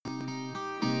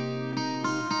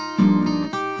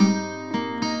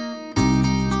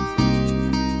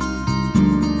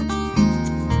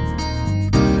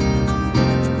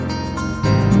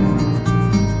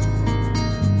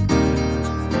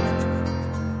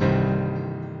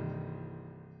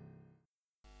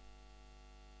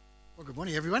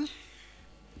Morning, everyone.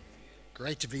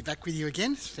 Great to be back with you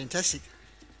again. It's fantastic.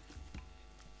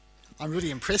 I'm really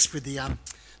impressed with the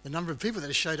number of people that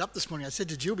have showed up this morning. I said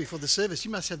to Jill before the service, you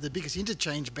must have the biggest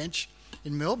interchange bench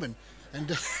in Melbourne.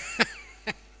 And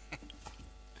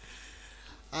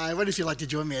I wonder if you'd like to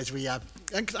join me as we... I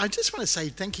just want to say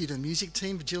thank you to the music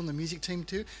team, Jill and the music team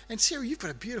too. And Sarah, you've got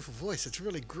a beautiful voice. It's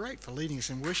really great for leading us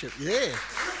in worship. Yeah.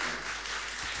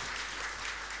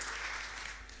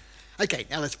 Okay,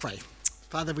 now let's pray.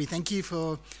 Father, we thank you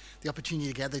for the opportunity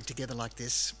to gather together like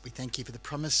this. We thank you for the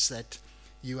promise that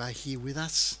you are here with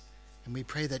us. And we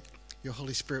pray that your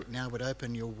Holy Spirit now would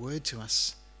open your word to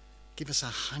us. Give us a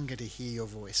hunger to hear your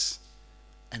voice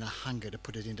and a hunger to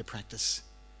put it into practice.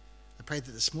 I pray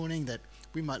that this morning that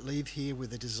we might leave here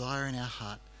with a desire in our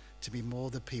heart to be more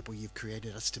the people you've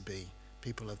created us to be,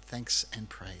 people of thanks and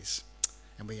praise.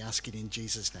 And we ask it in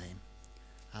Jesus' name.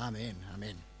 Amen.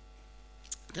 Amen.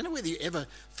 I don't know whether you ever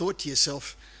thought to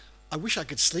yourself, I wish I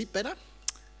could sleep better.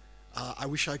 I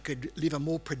wish I could live a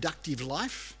more productive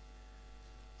life.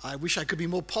 I wish I could be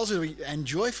more positive and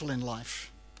joyful in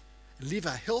life. Live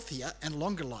a healthier and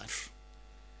longer life.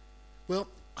 Well,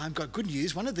 I've got good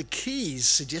news. One of the keys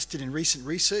suggested in recent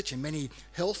research in many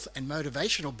health and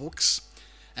motivational books,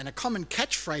 and a common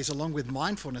catchphrase along with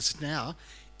mindfulness now,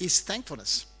 is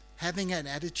thankfulness. Having an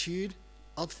attitude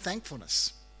of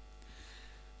thankfulness.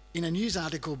 In a news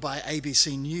article by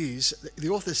ABC News, the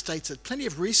author states that plenty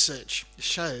of research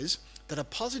shows that a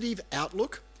positive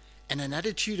outlook and an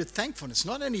attitude of thankfulness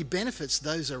not only benefits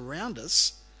those around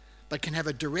us, but can have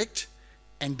a direct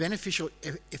and beneficial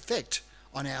effect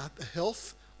on our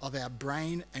health of our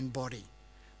brain and body.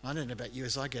 I don't know about you,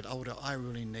 as I get older, I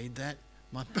really need that.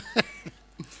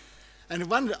 And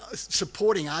one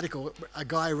supporting article, a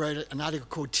guy wrote an article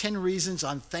called 10 Reasons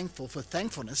I'm Thankful for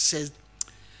Thankfulness, says,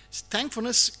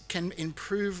 thankfulness can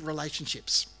improve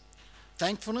relationships.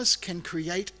 Thankfulness can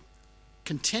create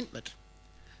contentment.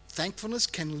 Thankfulness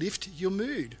can lift your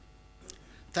mood.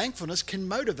 Thankfulness can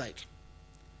motivate.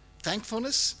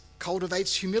 Thankfulness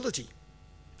cultivates humility.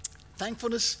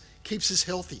 Thankfulness keeps us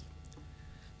healthy.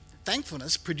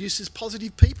 Thankfulness produces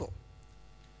positive people.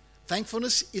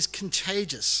 Thankfulness is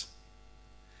contagious.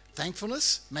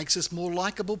 Thankfulness makes us more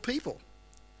likable people.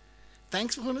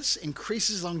 Thankfulness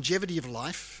increases longevity of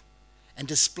life and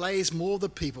displays more the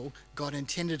people God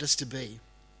intended us to be.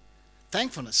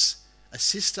 Thankfulness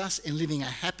assists us in living a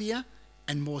happier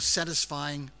and more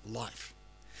satisfying life.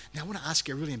 Now, I want to ask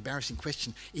you a really embarrassing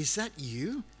question. Is that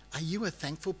you? Are you a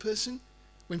thankful person?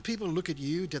 When people look at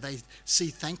you, do they see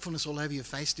thankfulness all over your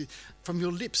face? From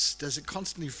your lips, does it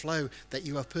constantly flow that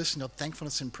you are a person of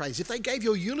thankfulness and praise? If they gave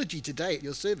your eulogy today at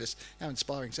your service, how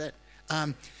inspiring is that?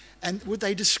 And would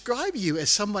they describe you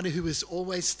as somebody who is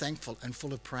always thankful and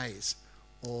full of praise,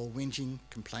 or whinging,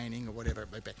 complaining, or whatever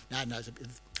it may be? No,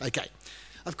 okay.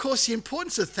 Of course, the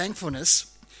importance of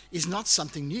thankfulness is not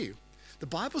something new. The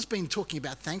Bible's been talking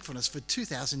about thankfulness for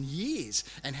 2,000 years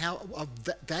and how of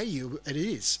value it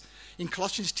is. In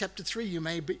Colossians chapter 3, you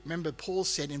may remember Paul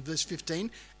said in verse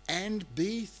 15, and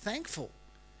be thankful.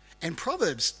 And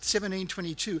Proverbs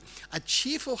 17:22, a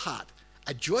cheerful heart,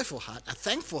 a joyful heart, a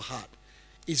thankful heart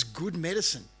is good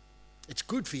medicine. It's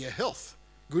good for your health,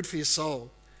 good for your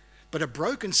soul. But a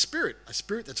broken spirit, a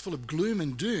spirit that's full of gloom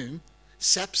and doom,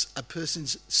 saps a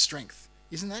person's strength.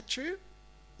 Isn't that true?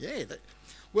 Yeah.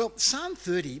 Well, Psalm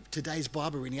 30, today's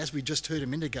Bible reading, as we just heard a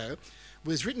minute ago,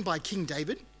 was written by King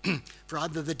David for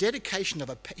either the dedication of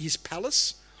his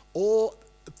palace or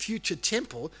a future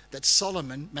temple that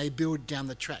Solomon may build down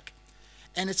the track.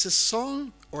 And it's a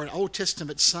song or an Old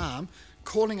Testament psalm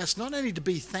calling us not only to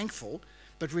be thankful,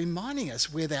 but reminding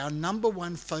us where our number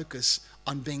one focus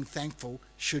on being thankful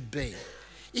should be.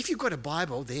 If you've got a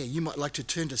Bible there, you might like to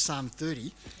turn to Psalm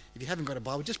 30. If you haven't got a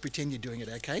Bible, just pretend you're doing it,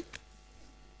 okay?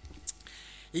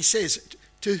 He says,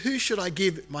 to who should I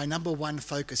give my number one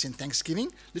focus in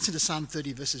thanksgiving? Listen to Psalm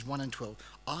 30, verses 1 and 12.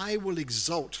 I will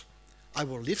exalt, I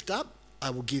will lift up, I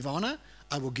will give honor,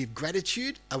 I will give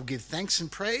gratitude, I will give thanks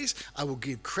and praise, I will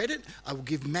give credit, I will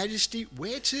give majesty.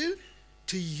 Where to?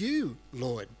 To you,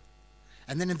 Lord.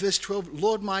 And then in verse 12,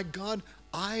 Lord my God,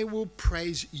 I will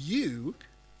praise you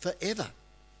forever.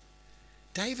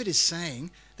 David is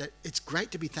saying that it's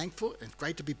great to be thankful and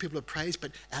great to be people of praise,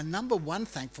 but our number one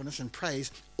thankfulness and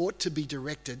praise ought to be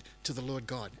directed to the Lord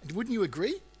God. And wouldn't you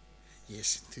agree?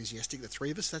 Yes, enthusiastic, the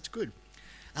three of us, that's good.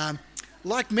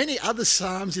 Like many other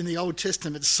psalms in the Old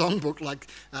Testament songbook, like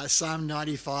Psalm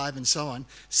 95 and so on,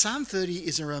 Psalm 30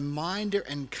 is a reminder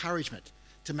and encouragement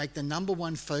to make the number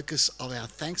one focus of our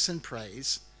thanks and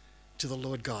praise to the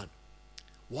Lord God.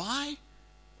 Why?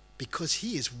 Because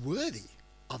he is worthy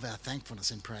of our thankfulness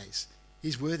and praise.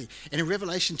 He's worthy. And in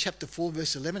Revelation chapter 4,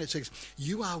 verse 11, it says,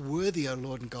 "You are worthy, O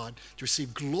Lord and God, to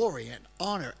receive glory and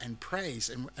honor and praise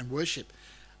and worship."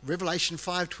 Revelation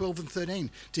 5, 12 and 13,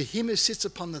 "To him who sits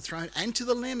upon the throne and to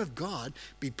the Lamb of God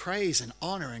be praise and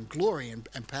honor and glory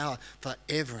and power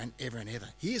forever and ever and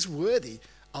ever." He is worthy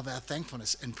of our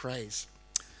thankfulness and praise.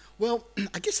 Well,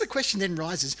 I guess the question then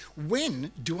rises,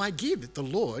 when do I give the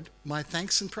Lord my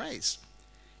thanks and praise?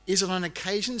 Is it on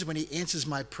occasions when he answers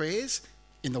my prayers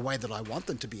in the way that I want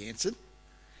them to be answered?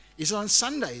 Is it on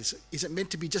Sundays? Is it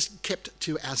meant to be just kept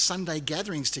to our Sunday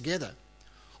gatherings together?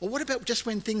 Or what about just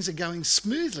when things are going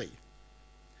smoothly?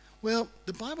 Well,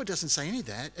 the Bible doesn't say any of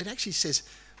that. It actually says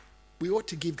we ought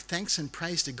to give thanks and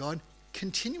praise to God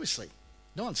continuously,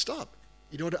 non-stop.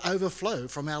 It ought to overflow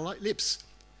from our lips.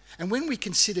 And when we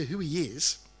consider who he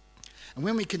is, and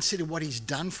when we consider what he's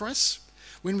done for us,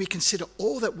 when we consider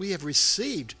all that we have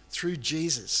received through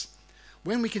Jesus,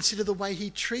 when we consider the way he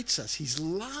treats us, his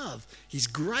love, his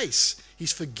grace,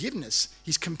 his forgiveness,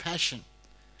 his compassion,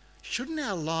 shouldn't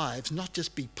our lives not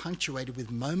just be punctuated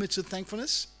with moments of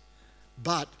thankfulness,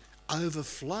 but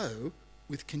overflow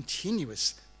with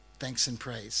continuous thanks and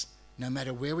praise, no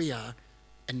matter where we are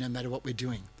and no matter what we're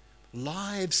doing?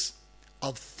 Lives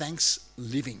of thanks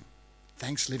living.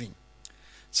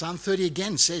 Psalm 30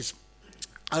 again says,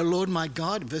 "O Lord my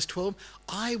God," verse 12,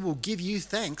 "I will give you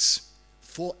thanks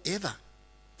forever."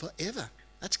 Forever.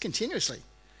 That's continuously.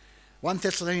 1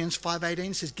 Thessalonians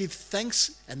 5:18 says, "Give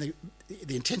thanks," and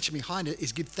the intention behind it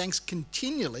is give thanks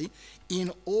continually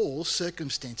in all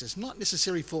circumstances. Not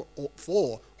necessarily for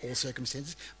all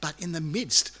circumstances, but in the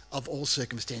midst of all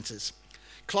circumstances.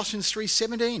 Colossians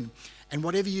 3:17, "And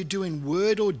whatever you do in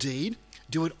word or deed,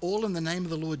 do it all in the name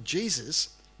of the Lord Jesus,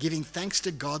 giving thanks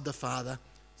to God the Father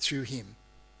through him."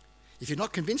 If you're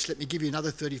not convinced, let me give you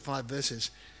another 35 verses.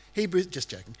 Hebrews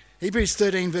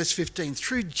 13 verse 15,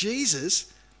 "Through Jesus,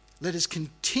 let us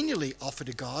continually offer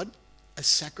to God a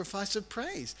sacrifice of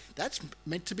praise." That's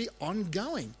meant to be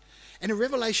ongoing. And in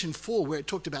Revelation 4, where it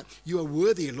talked about you are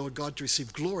worthy, Lord God, to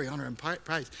receive glory, honor, and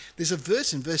praise, there's a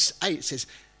verse in verse 8, it says,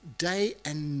 "Day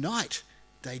and night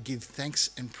they give thanks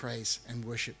and praise and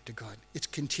worship to God." It's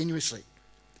continuously.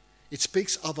 It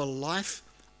speaks of a life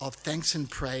of thanks and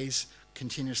praise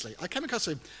continuously. I came across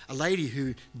a lady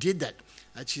who did that.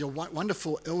 She's a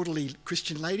wonderful elderly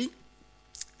Christian lady.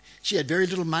 She had very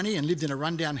little money and lived in a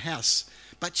rundown house,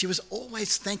 but she was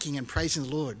always thanking and praising the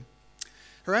Lord.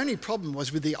 Her only problem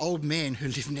was with the old man who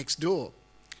lived next door.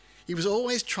 He was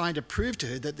always trying to prove to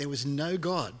her that there was no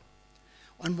God.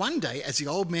 And one day, as the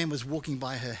old man was walking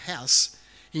by her house,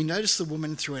 he noticed the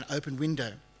woman through an open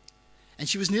window, and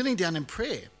she was kneeling down in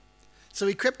prayer. So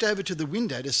he crept over to the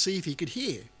window to see if he could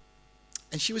hear.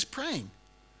 And she was praying,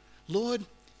 "Lord,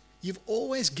 you've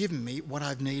always given me what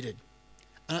I've needed.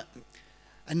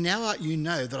 And now you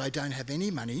know that I don't have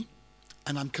any money,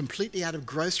 and I'm completely out of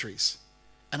groceries,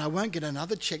 and I won't get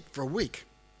another check for a week."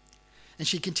 And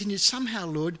she continued, "Somehow,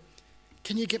 Lord,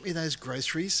 can you get me those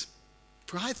groceries?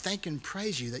 For I thank and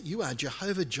praise you that you are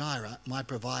Jehovah Jireh, my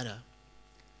provider."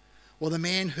 Well, the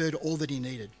man heard all that he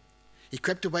needed. He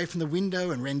crept away from the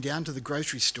window and ran down to the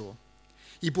grocery store.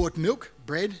 He bought milk,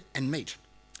 bread, and meat.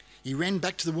 He ran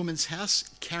back to the woman's house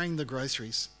carrying the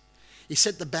groceries. He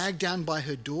set the bag down by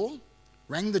her door,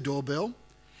 rang the doorbell,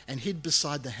 and hid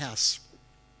beside the house.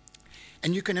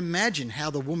 And you can imagine how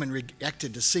the woman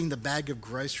reacted to seeing the bag of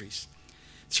groceries.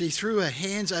 She threw her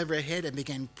hands over her head and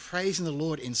began praising the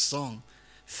Lord in song.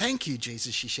 "Thank you,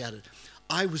 Jesus," she shouted.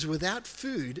 "I was without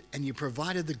food and you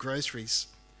provided the groceries."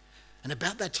 And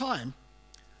about that time,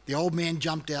 the old man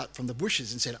jumped out from the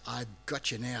bushes and said, "I've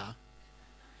got you now."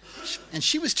 And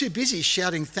she was too busy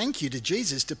shouting thank you to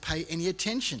Jesus to pay any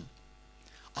attention.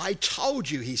 "I told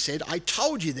you," he said, "I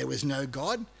told you there was no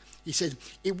God." He said,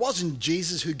 "It wasn't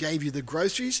Jesus who gave you the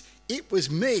groceries, it was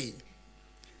me."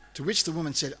 To which the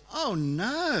woman said, "Oh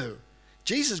no,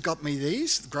 Jesus got me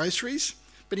these groceries,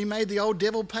 but he made the old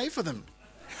devil pay for them."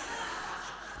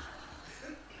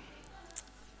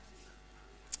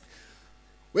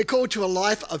 We're called to a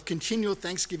life of continual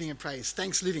thanksgiving and praise,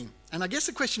 thanks living. And I guess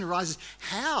the question arises,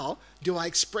 how do I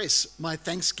express my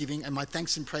thanksgiving and my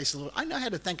thanks and praise to the Lord? I know how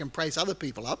to thank and praise other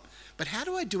people up, but how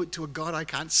do I do it to a God I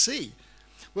can't see?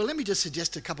 Well, let me just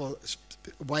suggest a couple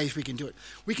of ways we can do it.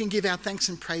 We can give our thanks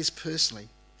and praise personally.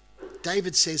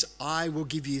 David says, "I will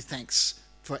give you thanks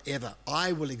forever.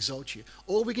 I will exalt you."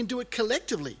 Or we can do it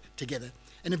collectively together.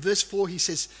 And in verse 4 he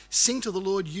says, "Sing to the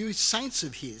Lord, you saints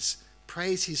of his.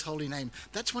 Praise his holy name."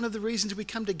 That's one of the reasons we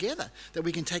come together, that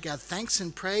we can take our thanks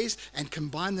and praise and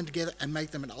combine them together and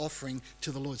make them an offering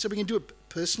to the Lord. So we can do it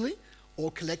personally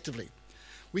or collectively.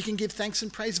 We can give thanks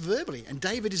and praise verbally, and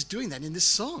David is doing that in this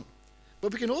song.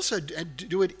 But we can also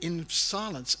do it in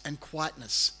silence and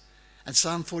quietness. And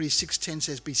Psalm 46:10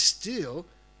 says, "Be still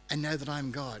and know that I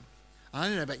am God." I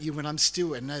don't know about you, when I'm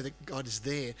still and know that God is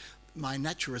there, my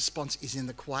natural response is in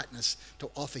the quietness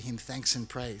to offer him thanks and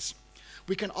praise.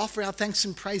 We can offer our thanks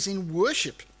and praise in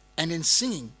worship and in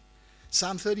singing.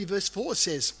 Psalm 30 verse 4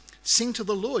 says, "Sing to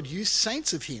the Lord, you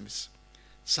saints of hymns."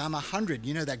 Psalm 100,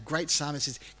 you know that great psalm, it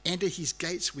says, "Enter his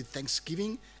gates with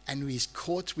thanksgiving and his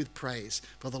courts with praise,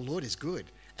 for the Lord is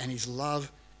good and his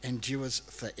love endures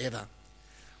forever."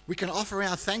 We can offer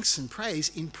our thanks and praise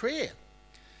in prayer.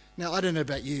 Now, I don't know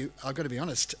about you, I've got to be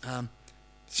honest,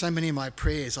 so many of my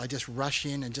prayers, I just rush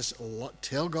in and just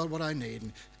tell God what I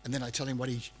need, and then I tell him what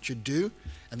he should do,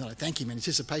 and then I thank him in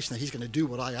anticipation that he's going to do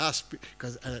what I ask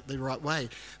because the right way.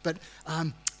 But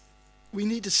we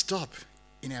need to stop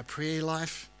in our prayer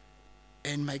life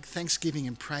and make thanksgiving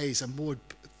and praise a more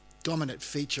dominant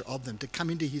feature of them, to come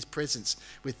into his presence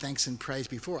with thanks and praise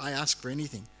before I ask for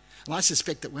anything. And I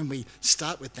suspect that when we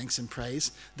start with thanks and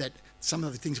praise, that some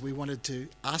of the things we wanted to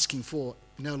ask him for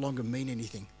no longer mean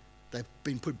anything. They've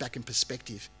been put back in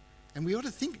perspective. And we ought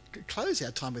to close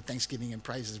our time with thanksgiving and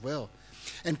praise as well.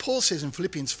 And Paul says in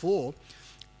Philippians 4,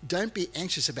 "Don't be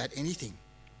anxious about anything,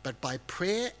 but by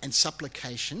prayer and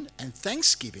supplication and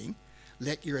thanksgiving,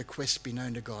 let your requests be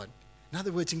known to God." In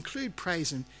other words, include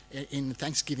praise in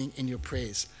thanksgiving in your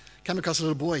prayers. Come across a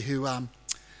little boy who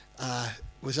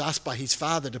was asked by his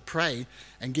father to pray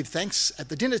and give thanks at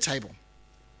the dinner table.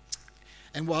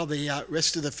 And while the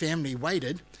rest of the family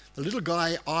waited, the little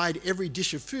guy eyed every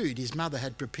dish of food his mother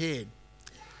had prepared.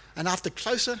 And after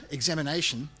closer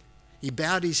examination, he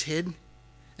bowed his head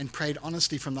and prayed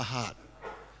honestly from the heart,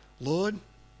 "Lord,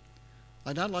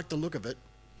 I don't like the look of it,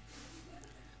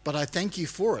 but I thank you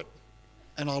for it,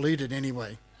 and I'll eat it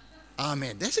anyway.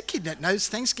 Amen." There's a kid that knows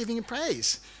thanksgiving and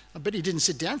praise. I bet he didn't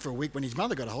sit down for a week when his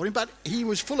mother got a hold of him, but he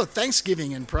was full of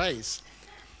thanksgiving and praise.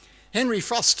 Henry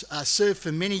Frost served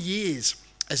for many years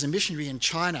as a missionary in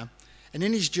China, and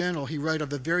in his journal he wrote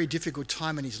of a very difficult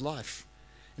time in his life.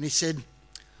 And he said,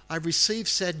 "I've received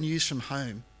sad news from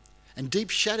home, and deep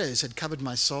shadows had covered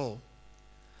my soul.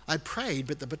 I prayed,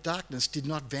 but the darkness did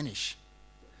not vanish.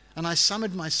 And I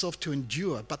summoned myself to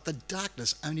endure, but the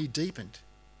darkness only deepened.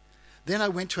 Then I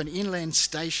went to an inland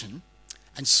station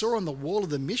and saw on the wall of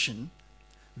the mission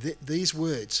these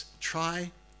words,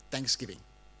 'Try thanksgiving.'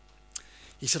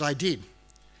 He said, I did,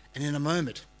 and in a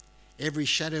moment, every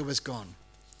shadow was gone,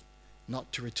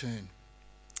 not to return."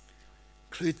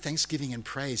 Include thanksgiving and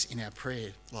praise in our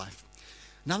prayer life.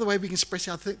 Another way we can express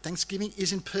our thanksgiving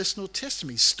is in personal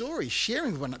testimony, stories,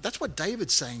 sharing with one another. That's what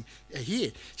David's saying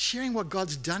here. Sharing what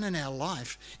God's done in our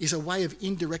life is a way of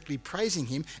indirectly praising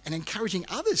him and encouraging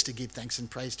others to give thanks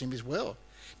and praise to him as well.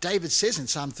 David says in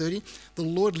Psalm 30, "The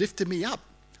Lord lifted me up.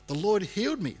 The Lord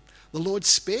healed me. The Lord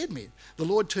spared me. The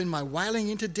Lord turned my wailing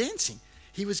into dancing."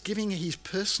 He was giving his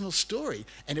personal story,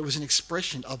 and it was an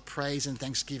expression of praise and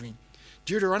thanksgiving.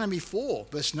 Deuteronomy 4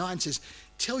 verse 9 says,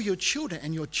 "Tell your children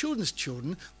and your children's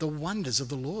children the wonders of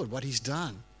the Lord," what he's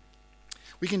done.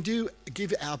 We can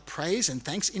give our praise and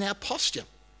thanks in our posture.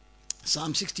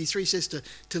 Psalm 63 says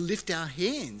to lift our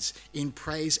hands in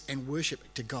praise and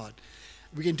worship to God.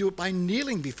 We can do it by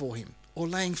kneeling before him or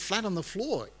laying flat on the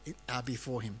floor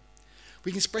before him.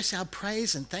 We can express our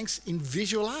praise and thanks in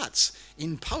visual arts,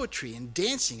 in poetry and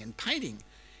dancing and painting,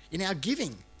 in our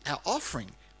giving, our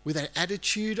offering, with an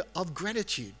attitude of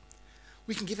gratitude.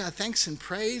 We can give our thanks and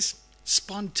praise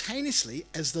spontaneously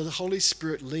as the Holy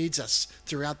Spirit leads us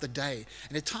throughout the day.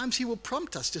 And at times he will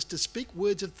prompt us just to speak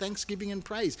words of thanksgiving and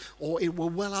praise, or it will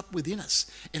well up within us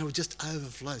and it will just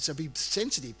overflow. So be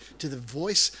sensitive to the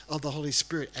voice of the Holy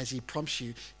Spirit as he prompts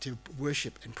you to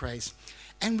worship and praise.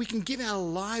 And we can give our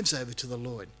lives over to the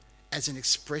Lord as an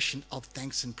expression of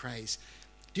thanks and praise.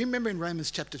 Do you remember in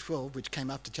Romans chapter 12, which came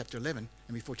after chapter 11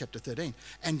 and before chapter 13?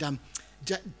 And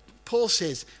Paul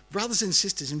says, "Brothers and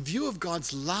sisters, in view of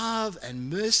God's love and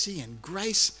mercy and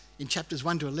grace," in chapters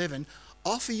 1 to 11,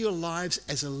 "offer your lives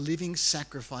as a living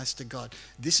sacrifice to God."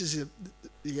 This is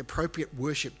the appropriate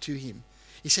worship to him.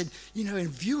 He said, in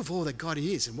view of all that God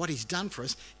is and what he's done for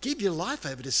us, give your life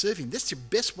over to serve him. That's your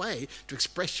best way to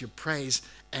express your praise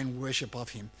and worship of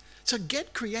him. So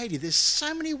get creative. There's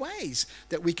so many ways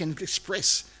that we can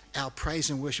express our praise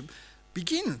and worship.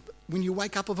 Begin when you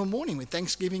wake up of a morning with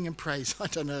thanksgiving and praise. I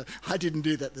don't know. I didn't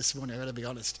do that this morning, I've got to be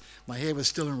honest. My hair was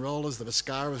still in rollers. The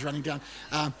mascara was running down.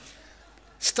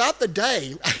 Start the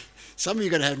day. Some of you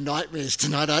are going to have nightmares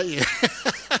tonight, aren't you?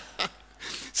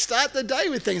 Start the day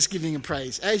with thanksgiving and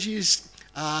praise. As you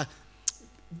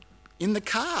in the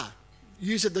car,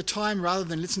 use at the time rather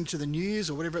than listening to the news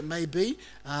or whatever it may be,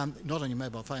 not on your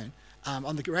mobile phone.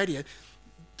 on the radio,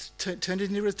 turn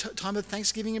it into a time of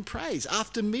thanksgiving and praise.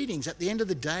 After meetings, at the end of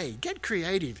the day, get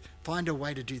creative. Find a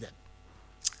way to do that.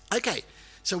 Okay,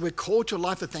 so we're called to a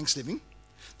life of thanksgiving.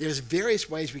 There's various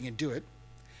ways we can do it.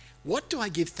 What do I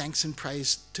give thanks and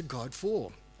praise to God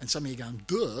for? And some of you are going,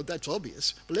 duh, that's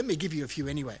obvious. But let me give you a few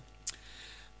anyway.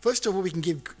 First of all, we can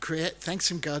give thanks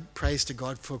and praise to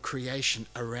God for creation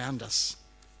around us.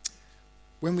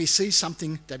 When we see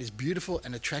something that is beautiful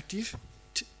and attractive,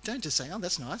 don't just say, oh,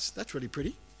 that's nice, that's really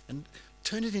pretty, and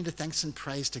turn it into thanks and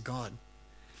praise to God.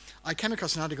 I came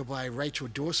across an article by Rachel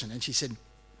Dawson, and she said,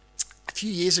 a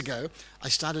few years ago, I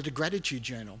started a gratitude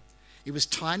journal. It was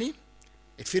tiny,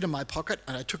 it fit in my pocket,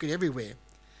 and I took it everywhere.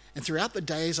 And throughout the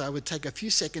days, I would take a few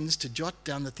seconds to jot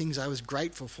down the things I was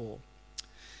grateful for.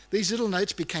 These little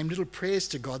notes became little prayers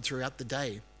to God throughout the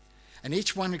day, and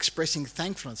each one expressing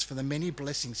thankfulness for the many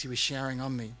blessings he was showering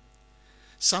on me.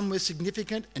 Some were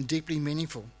significant and deeply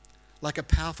meaningful, like a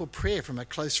powerful prayer from a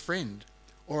close friend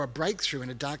or a breakthrough in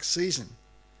a dark season.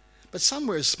 But some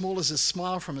were as small as a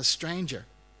smile from a stranger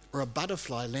or a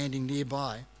butterfly landing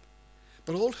nearby.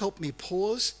 But all helped me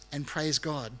pause and praise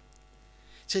God.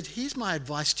 He said, here's my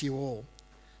advice to you all.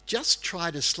 Just try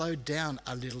to slow down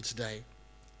a little today.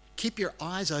 Keep your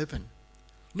eyes open.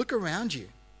 Look around you.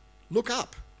 Look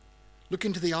up. Look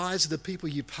into the eyes of the people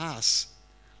you pass.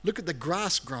 Look at the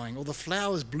grass growing or the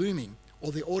flowers blooming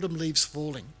or the autumn leaves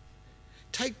falling.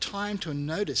 Take time to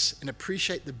notice and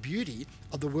appreciate the beauty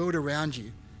of the world around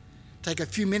you. Take a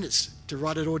few minutes to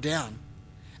write it all down,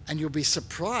 and you'll be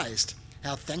surprised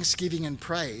how thanksgiving and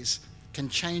praise can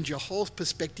change your whole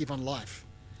perspective on life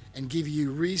and give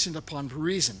you reason upon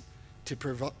reason to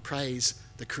praise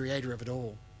the creator of it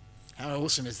all. How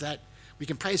awesome is that? We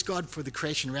can praise God for the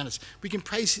creation around us. We can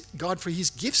praise God for his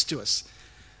gifts to us.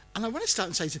 And I want to start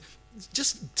and say,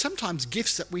 just sometimes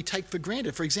gifts that we take for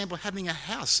granted. For example, having a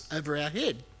house over our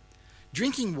head,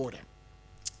 drinking water,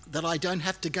 that I don't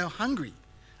have to go hungry,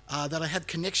 that I have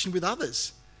connection with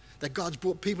others, that God's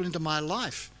brought people into my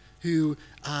life who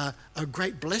are a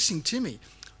great blessing to me.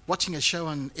 Watching a show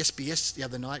on SBS the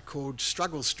other night called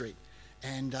Struggle Street,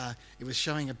 and it was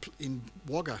showing in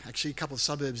Wagga, actually a couple of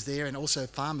suburbs there, and also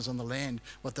farmers on the land,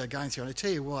 what they're going through. And I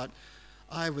tell you what,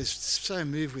 I was so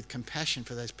moved with compassion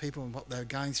for those people and what they were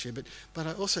going through, but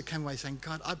I also came away saying,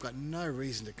 God, I've got no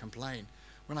reason to complain.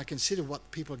 When I consider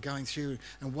what people are going through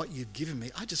and what you've given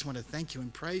me, I just want to thank you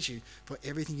and praise you for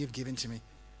everything you've given to me.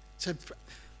 So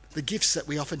the gifts that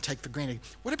we often take for granted.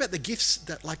 What about the gifts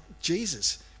that, like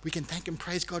Jesus, we can thank and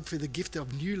praise God for the gift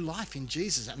of new life in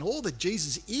Jesus and all that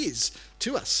Jesus is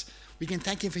to us. We can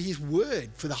thank him for his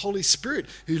word, for the Holy Spirit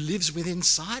who lives within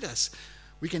inside us.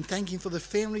 We can thank him for the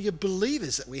family of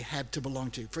believers that we have to belong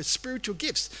to, for spiritual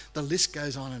gifts. The list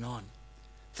goes on and on.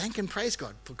 Thank and praise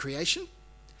God for creation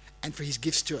and for his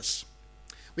gifts to us.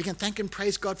 We can thank and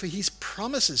praise God for his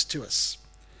promises to us.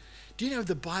 Do you know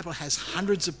the Bible has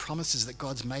hundreds of promises that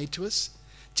God's made to us?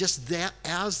 Just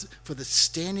ours for the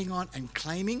standing on and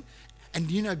claiming. And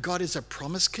you know God is a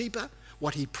promise keeper.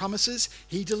 What he promises,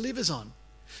 he delivers on.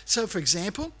 So for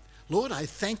example, Lord, I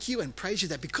thank you and praise you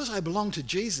that because I belong to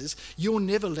Jesus, you'll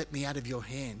never let me out of your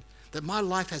hand. That my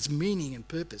life has meaning and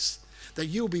purpose. That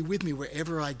you'll be with me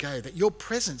wherever I go. That your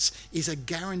presence is a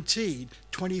guaranteed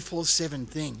 24/7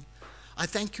 thing. I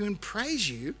thank you and praise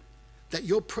you that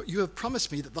you have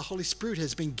promised me that the Holy Spirit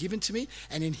has been given to me,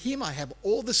 and in him I have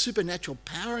all the supernatural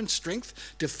power and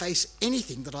strength to face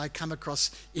anything that I come across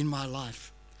in my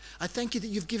life. I thank you that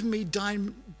you've given me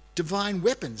divine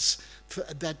weapons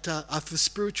that are for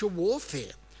spiritual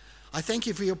warfare. I thank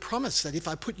you for your promise that if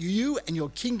I put you and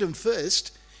your kingdom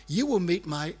first, you will meet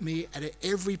me at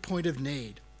every point of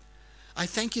need. I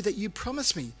thank you that you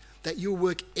promise me that you'll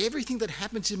work everything that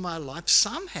happens in my life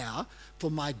somehow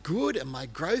for my good and my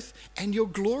growth and your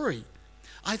glory.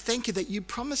 I thank you that you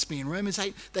promised me in Romans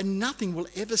 8 that nothing will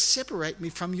ever separate me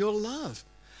from your love.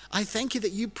 I thank you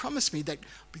that you promised me that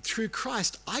through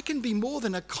Christ I can be more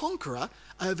than a conqueror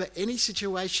over any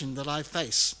situation that I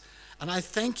face. And I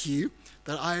thank you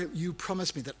that you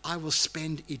promised me that I will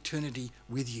spend eternity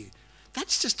with you.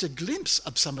 That's just a glimpse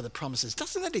of some of the promises.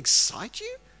 Doesn't that excite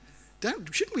you?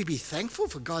 Shouldn't we be thankful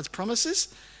for God's promises?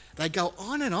 They go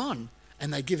on,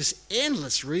 and they give us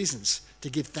endless reasons to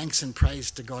give thanks and praise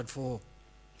to God for.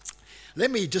 Let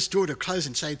me just draw to a close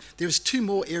and say there's two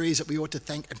more areas that we ought to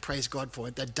thank and praise God for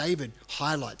that David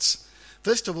highlights.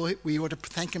 First of all, we ought to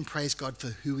thank and praise God for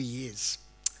who he is.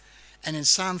 And in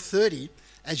Psalm 30,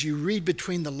 as you read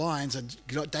between the lines, and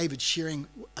you got David sharing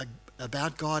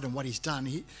about God and what he's done,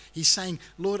 he's saying,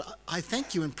 Lord, I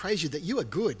thank you and praise you that you are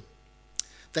good,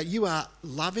 that you are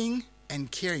loving and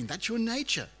caring. That's your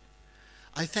nature.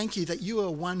 I thank you that you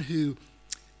are one who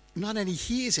not only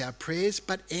hears our prayers,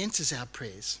 but answers our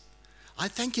prayers. I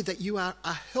thank you that you are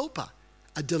a helper,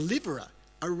 a deliverer,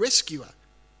 a rescuer.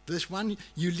 Verse 1,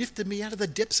 you lifted me out of the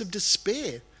depths of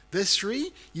despair. Verse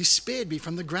 3, you spared me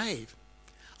from the grave.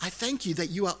 I thank you that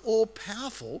you are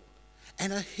all-powerful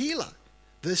and a healer.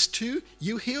 Verse 2,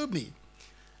 you healed me.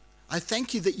 I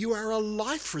thank you that you are a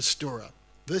life restorer.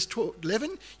 Verse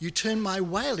 11, you turn my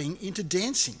wailing into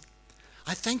dancing.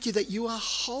 I thank you that you are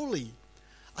holy.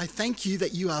 I thank you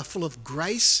that you are full of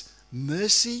grace,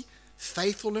 mercy,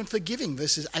 faithful and forgiving.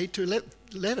 Verses 8 to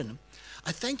 11.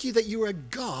 I thank you that you are a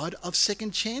God of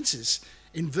second chances.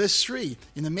 In verse 3,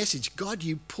 in the message, God,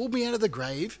 you pulled me out of the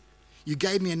grave. You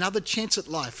gave me another chance at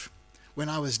life when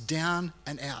I was down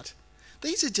and out.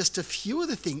 These are just a few of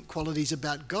the qualities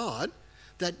about God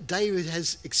that David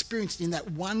has experienced in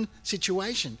that one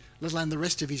situation, let alone the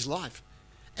rest of his life.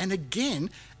 And again,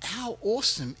 how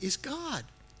awesome is God?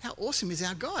 How awesome is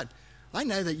our God? I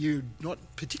know that you're not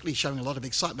particularly showing a lot of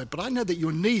excitement, but I know that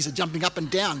your knees are jumping up and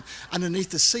down underneath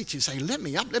the seat. You say, let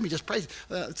me up, let me just praise.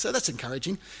 So that's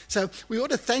encouraging. So we ought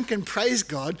to thank and praise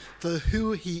God for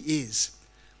who he is.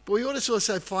 But we ought to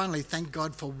also finally thank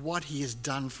God for what he has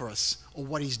done for us or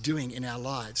what he's doing in our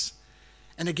lives.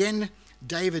 And again,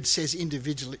 David says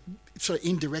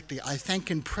indirectly, I thank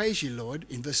and praise you, Lord,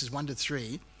 in verses 1 to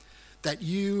 3, that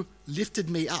you lifted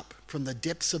me up from the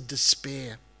depths of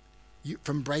despair,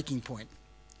 from breaking point.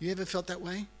 You ever felt that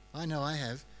way? I know I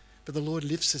have. But the Lord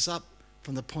lifts us up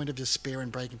from the point of despair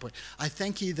and breaking point. I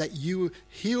thank you that you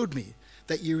healed me,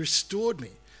 that you restored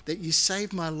me, that you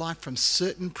saved my life from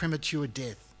certain premature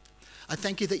death. I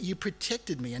thank you that you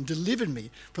protected me and delivered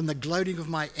me from the gloating of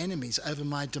my enemies over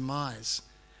my demise.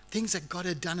 Things that God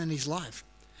had done in his life.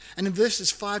 And in verses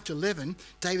 5 to 11,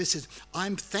 David says,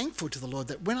 I'm thankful to the Lord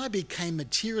that when I became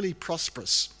materially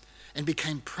prosperous and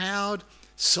became proud,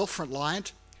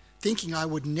 self-reliant, thinking I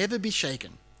would never be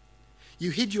shaken,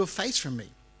 you hid your face from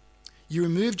me. You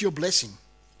removed your blessing,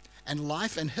 and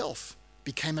life and health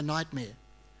became a nightmare.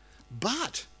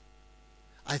 But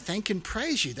I thank and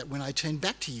praise you that when I turned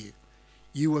back to you,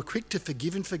 you were quick to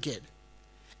forgive and forget,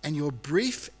 and your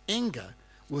brief anger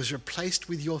was replaced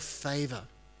with your favor,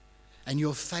 and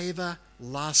your favor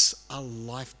lasts a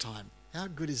lifetime. How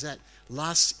good is that?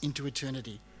 Lasts into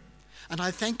eternity. And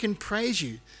I thank and praise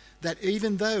you that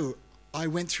even though I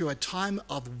went through a time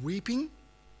of weeping,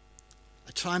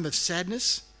 a time of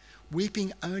sadness,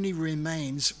 weeping only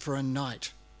remains for a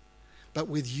night. But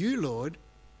with you, Lord,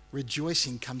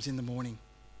 rejoicing comes in the morning.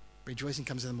 Rejoicing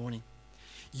comes in the morning.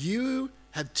 You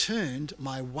have turned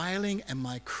my wailing and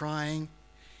my crying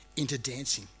into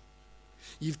dancing.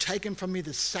 You've taken from me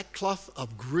the sackcloth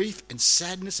of grief and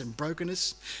sadness and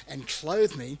brokenness and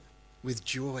clothed me with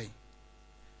joy.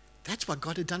 That's what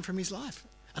God had done from his life.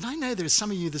 And I know there are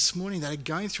some of you this morning that are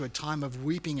going through a time of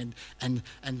weeping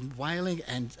and wailing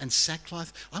and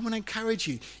sackcloth. I want to encourage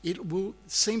you.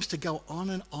 Seems to go on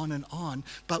and on and on,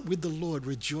 but with the Lord,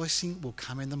 rejoicing will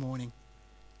come in the morning.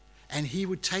 And he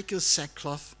would take your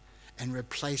sackcloth and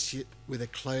replace it with a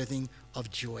clothing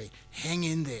of joy. Hang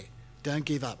in there. Don't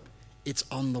give up. It's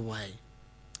on the way.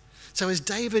 So as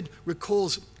David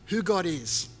recalls who God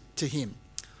is to him,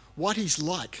 what he's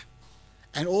like,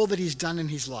 and all that he's done in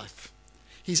his life,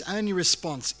 his only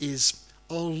response is,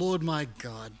 "Oh Lord my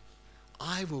God,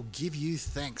 I will give you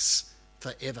thanks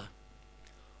forever."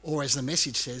 Or as the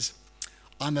message says,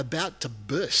 "I'm about to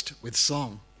burst with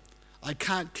song. I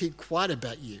can't keep quiet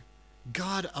about you.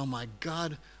 God, oh my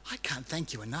God, I can't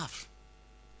thank you enough."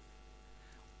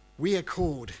 We are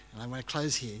called, and I want to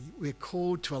close here, we're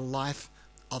called to a life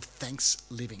of thanks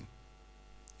living.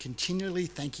 Continually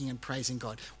thanking and praising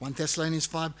God. 1 Thessalonians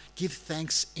 5, give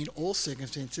thanks in all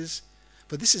circumstances,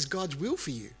 for this is God's will for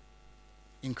you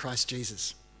in Christ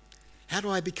Jesus. How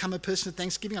do I become a person of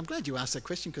thanksgiving? I'm glad you asked that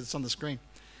question because it's on the screen.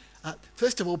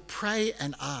 First of all, pray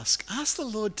and ask. Ask the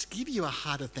Lord to give you a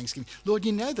heart of thanksgiving. Lord,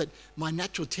 you know that my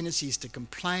natural tendency is to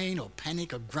complain or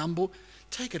panic or grumble.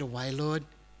 Take it away, Lord.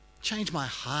 Change my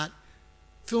heart.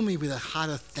 Fill me with a heart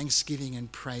of thanksgiving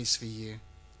and praise for you.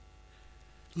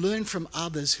 Learn from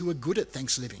others who are good at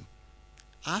thanksgiving.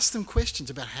 Ask them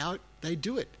questions about how they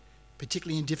do it,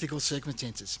 particularly in difficult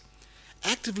circumstances.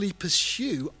 Actively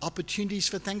pursue opportunities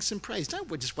for thanks and praise. Don't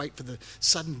just wait for the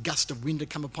sudden gust of wind to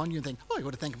come upon you and think, "Oh, you've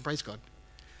got to thank and praise God."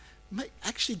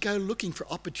 Actually go looking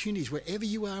for opportunities wherever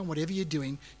you are and whatever you're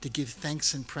doing to give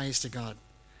thanks and praise to God.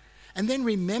 And then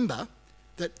remember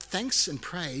that thanks and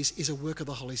praise is a work of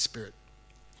the Holy Spirit.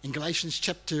 In Galatians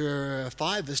chapter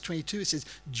 5, verse 22, it says,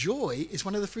 joy is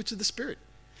one of the fruits of the Spirit.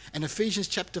 And Ephesians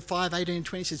chapter 5, 18 and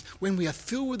 20 says, when we are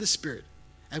filled with the Spirit,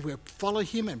 and we follow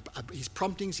him and his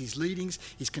promptings, his leadings,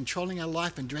 he's controlling our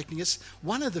life and directing us,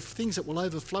 one of the things that will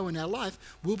overflow in our life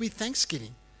will be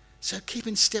thanksgiving. So keep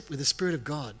in step with the Spirit of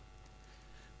God.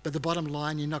 But the bottom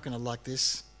line, you're not going to like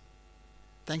this.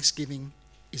 Thanksgiving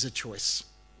is a choice.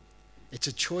 It's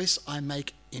a choice I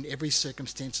make in every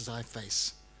circumstances I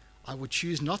face. I will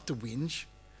choose not to whinge.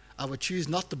 I will choose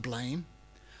not to blame.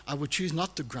 I will choose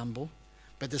not to grumble.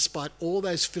 But despite all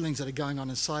those feelings that are going on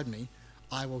inside me,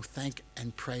 I will thank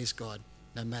and praise God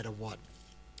no matter what.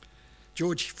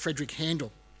 George Frederick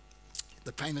Handel,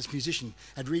 the famous musician,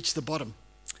 had reached the bottom.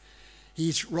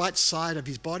 His right side of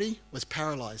his body was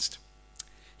paralyzed.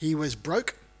 He was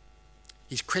broke.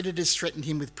 His creditors threatened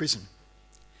him with prison.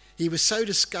 He was so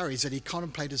discouraged that he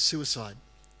contemplated suicide.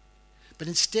 But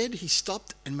instead, he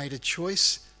stopped and made a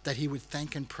choice that he would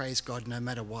thank and praise God no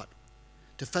matter what,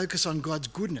 to focus on God's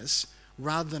goodness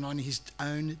rather than on his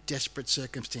own desperate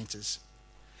circumstances.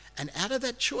 And out of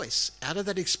that choice, out of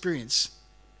that experience,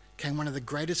 came one of the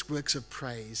greatest works of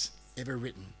praise ever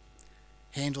written,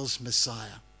 Handel's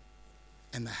Messiah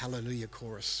and the Hallelujah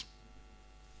Chorus.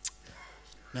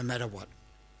 No matter what.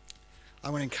 I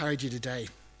want to encourage you today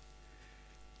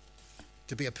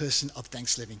to be a person of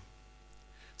thanksgiving.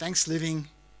 Thanksgiving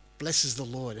blesses the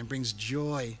Lord and brings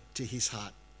joy to his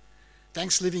heart.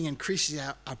 Thanksgiving increases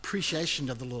our appreciation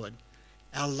of the Lord,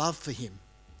 our love for him,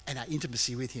 and our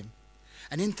intimacy with him.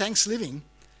 And in thanksgiving,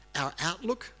 our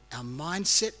outlook, our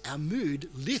mindset, our mood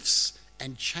lifts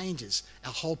and changes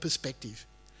our whole perspective.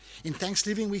 In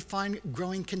thanksgiving, we find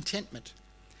growing contentment.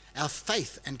 Our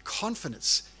faith and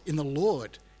confidence in the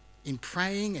Lord, in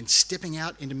praying and stepping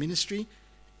out into ministry,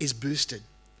 is boosted.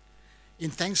 In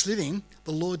thanksgiving,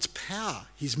 the Lord's power,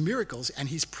 his miracles, and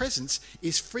his presence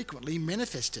is frequently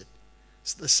manifested.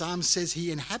 The psalm says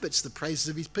he inhabits the praises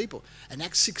of his people. In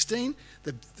Acts 16,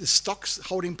 the stocks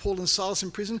holding Paul and Silas in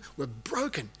prison were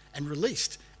broken and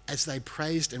released as they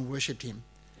praised and worshipped him.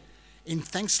 In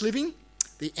thanksgiving,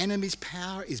 the enemy's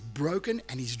power is broken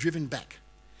and he's driven back.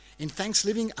 In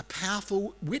thanksgiving, a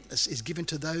powerful witness is given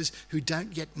to those who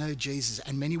don't yet know Jesus,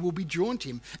 and many will be drawn to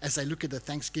him as they look at the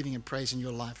thanksgiving and praise in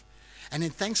your life. And in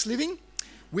thanksgiving,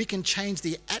 we can change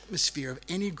the atmosphere of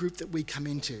any group that we come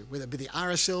into, whether it be the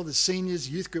RSL, the seniors,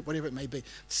 youth group, whatever it may be,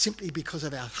 simply because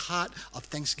of our heart of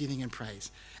thanksgiving and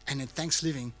praise. And in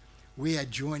thanksgiving, we are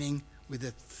joining with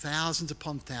the thousands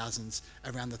upon thousands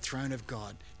around the throne of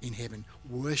God in heaven,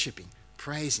 worshipping,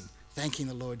 praising, thanking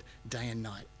the Lord day and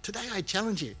night. Today I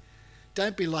challenge you,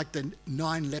 don't be like the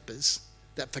 9 lepers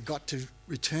that forgot to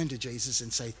return to Jesus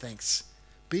and say thanks.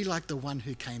 Be like the one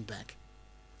who came back.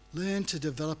 Learn to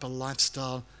develop a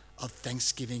lifestyle of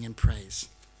thanksgiving and praise.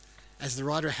 As the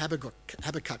writer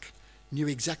Habakkuk knew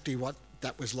exactly what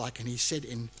that was like, and he said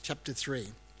in chapter 3,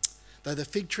 though the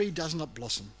fig tree does not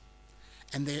blossom,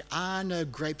 and there are no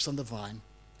grapes on the vine,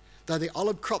 though the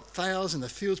olive crop fails and the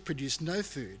fields produce no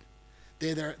food,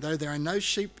 though there are no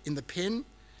sheep in the pen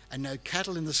and no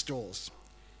cattle in the stalls,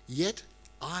 yet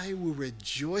I will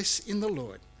rejoice in the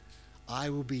Lord. I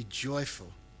will be joyful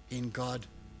in God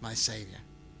my Saviour.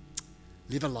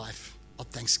 Live a life of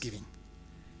thanksgiving.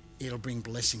 It'll bring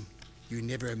blessing you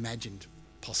never imagined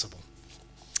possible.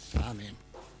 Amen.